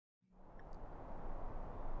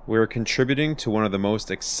We are contributing to one of the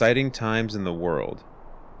most exciting times in the world.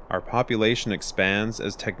 Our population expands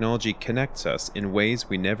as technology connects us in ways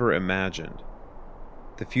we never imagined.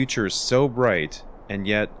 The future is so bright, and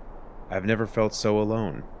yet I've never felt so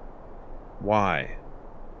alone. Why?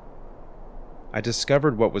 I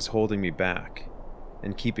discovered what was holding me back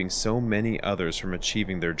and keeping so many others from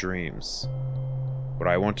achieving their dreams. What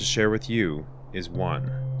I want to share with you is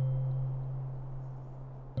one.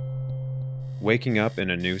 Waking up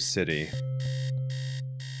in a new city.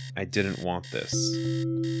 I didn't want this.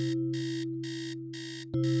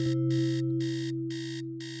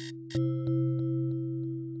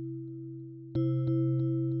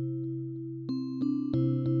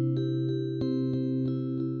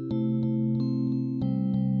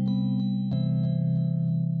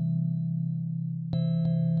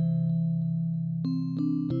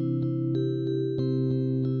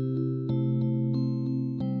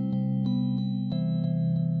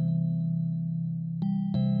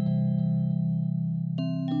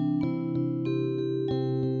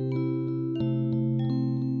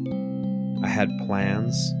 I had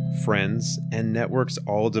plans, friends, and networks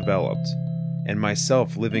all developed, and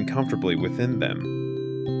myself living comfortably within them.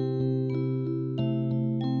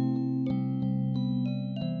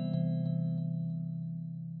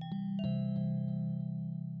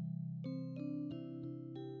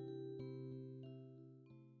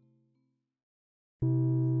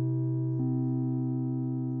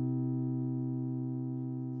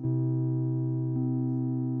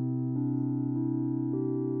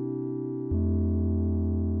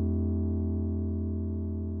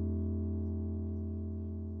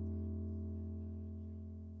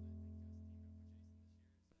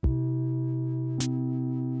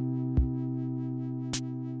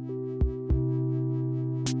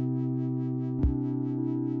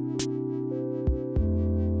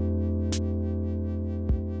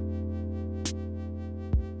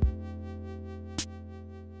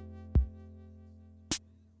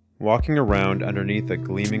 Walking around underneath a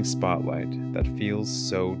gleaming spotlight that feels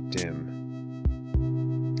so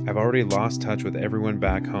dim. I've already lost touch with everyone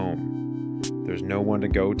back home. There's no one to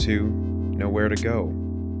go to, nowhere to go.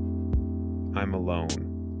 I'm alone.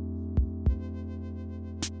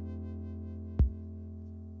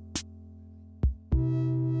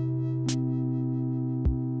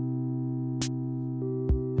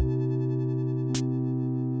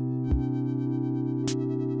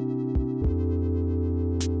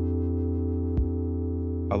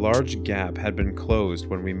 A large gap had been closed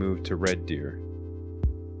when we moved to Red Deer.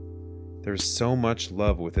 There's so much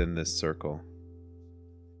love within this circle.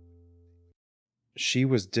 She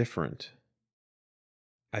was different.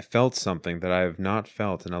 I felt something that I have not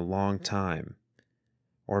felt in a long time,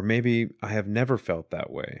 or maybe I have never felt that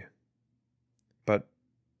way. But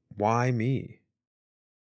why me?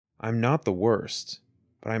 I'm not the worst,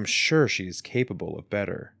 but I'm sure she is capable of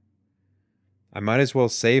better. I might as well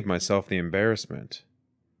save myself the embarrassment.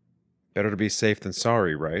 Better to be safe than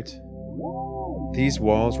sorry, right? These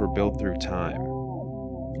walls were built through time,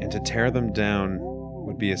 and to tear them down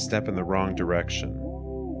would be a step in the wrong direction.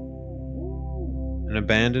 An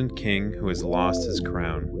abandoned king who has lost his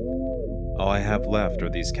crown. All I have left are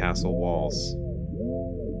these castle walls.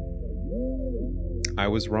 I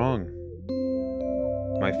was wrong.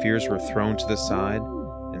 My fears were thrown to the side,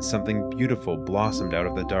 and something beautiful blossomed out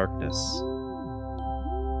of the darkness.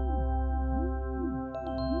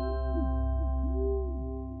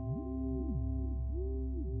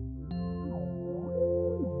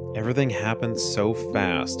 Everything happens so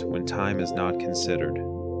fast when time is not considered.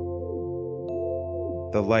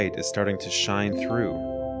 The light is starting to shine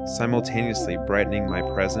through, simultaneously brightening my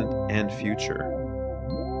present and future.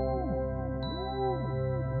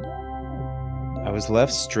 I was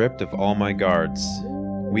left stripped of all my guards,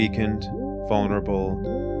 weakened, vulnerable,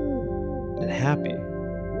 and happy.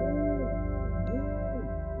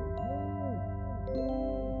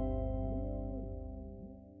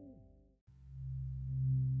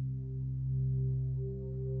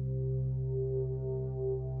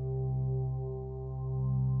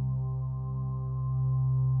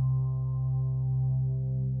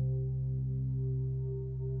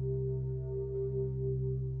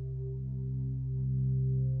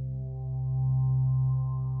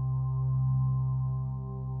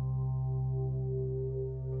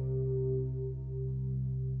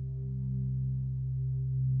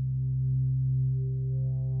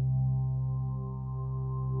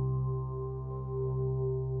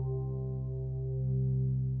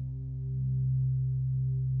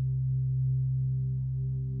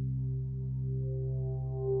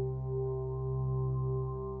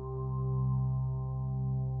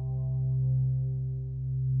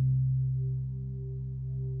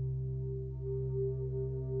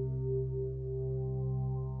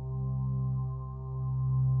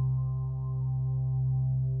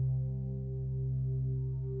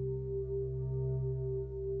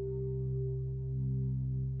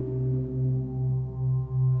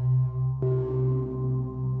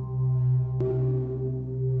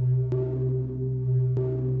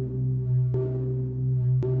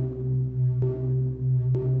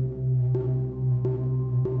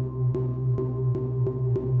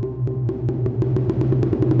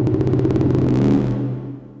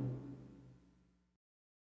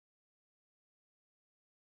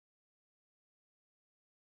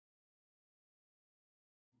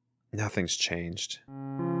 Nothing's changed.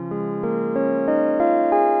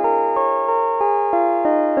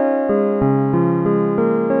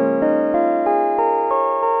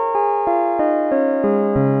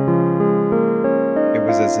 It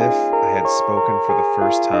was as if I had spoken for the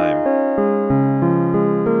first time.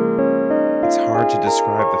 It's hard to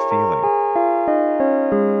describe the feeling.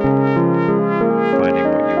 Finding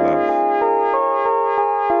what you love.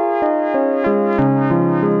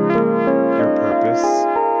 Your purpose.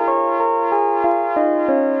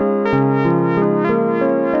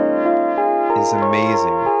 Is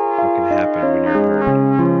amazing what can happen when you're heard.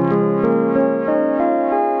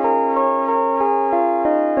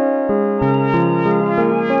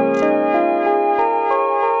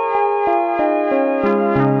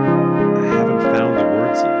 I haven't found the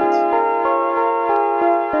words yet,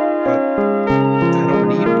 but I don't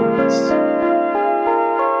need words.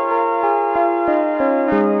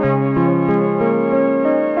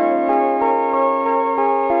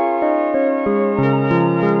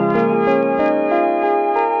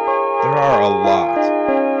 There are a lot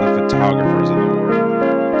of photographers in the world.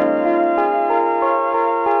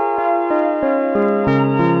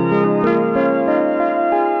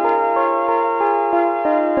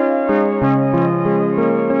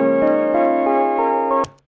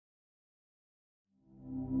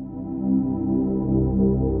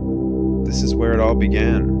 This is where it all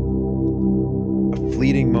began. A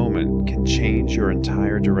fleeting moment can change your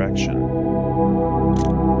entire direction.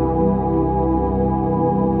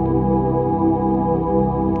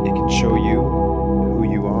 It can show you who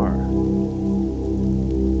you are.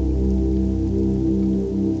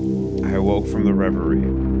 I awoke from the reverie.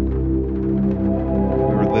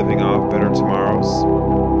 We were living off better tomorrows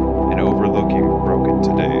and overlooking broken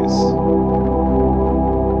todays.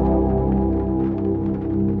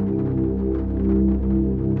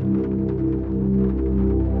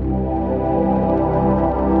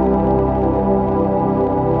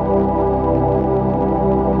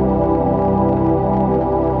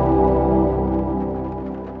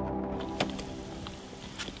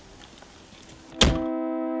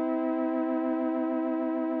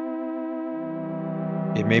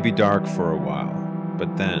 It may be dark for a while,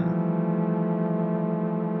 but then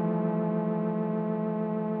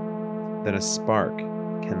a spark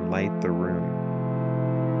can light the room.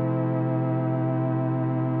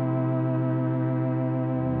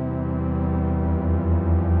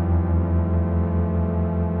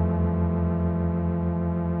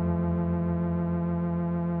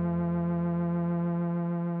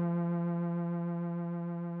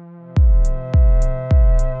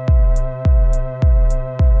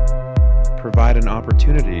 Provide an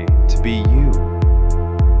opportunity to be you.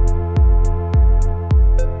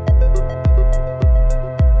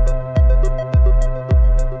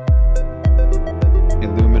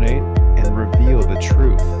 Illuminate and reveal the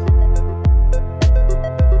truth.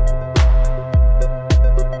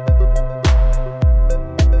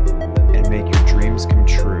 And make your dreams come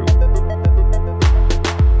true.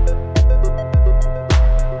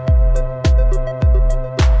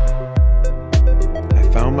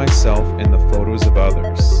 Myself in the photos of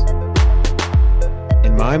others.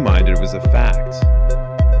 In my mind, it was a fact.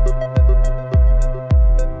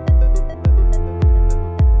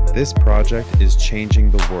 This project is changing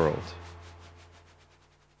the world.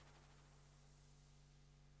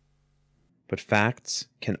 But facts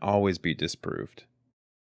can always be disproved.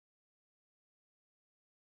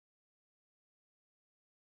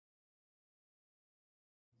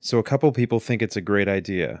 So a couple people think it's a great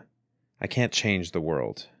idea. I can't change the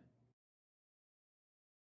world.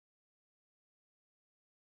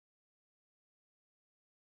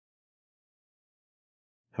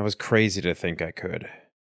 I was crazy to think I could.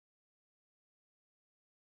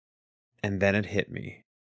 And then it hit me.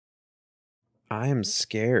 I am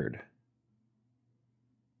scared.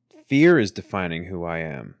 Fear is defining who I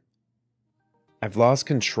am. I've lost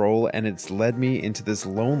control and it's led me into this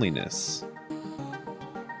loneliness.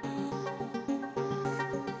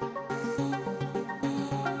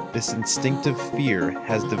 This instinctive fear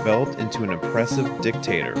has developed into an oppressive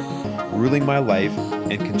dictator, ruling my life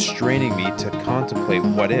and constraining me to contemplate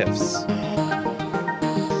what-ifs.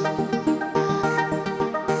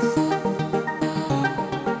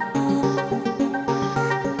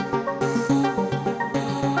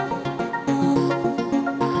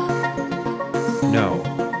 No.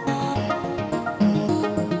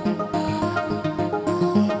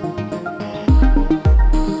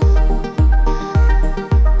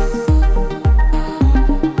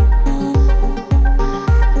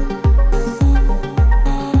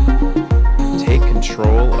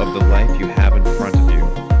 Control of the life you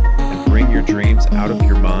your dreams out of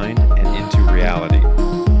your mind and into reality.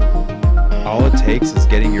 All it takes is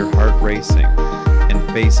getting your heart racing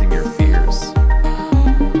and facing your fears.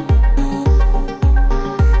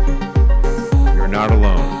 You're not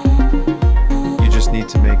alone. You just need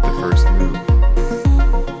to make the first move.